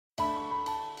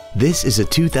This is a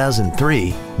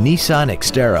 2003 Nissan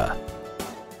Xterra.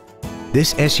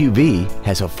 This SUV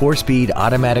has a 4-speed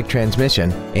automatic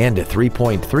transmission and a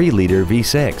 3.3-liter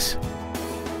V6.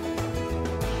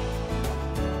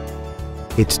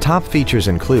 Its top features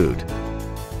include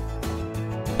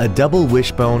a double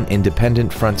wishbone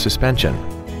independent front suspension,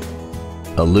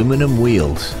 aluminum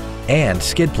wheels, and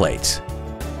skid plates.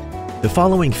 The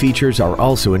following features are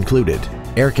also included: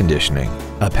 air conditioning,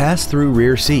 a pass-through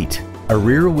rear seat, a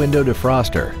rear window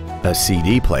defroster, a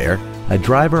CD player, a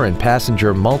driver and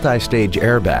passenger multi-stage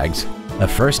airbags, a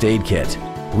first aid kit,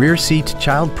 rear seat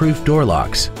child-proof door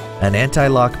locks, an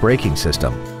anti-lock braking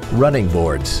system, running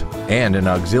boards, and an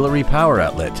auxiliary power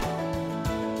outlet.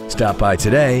 Stop by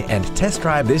today and test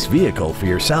drive this vehicle for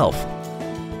yourself.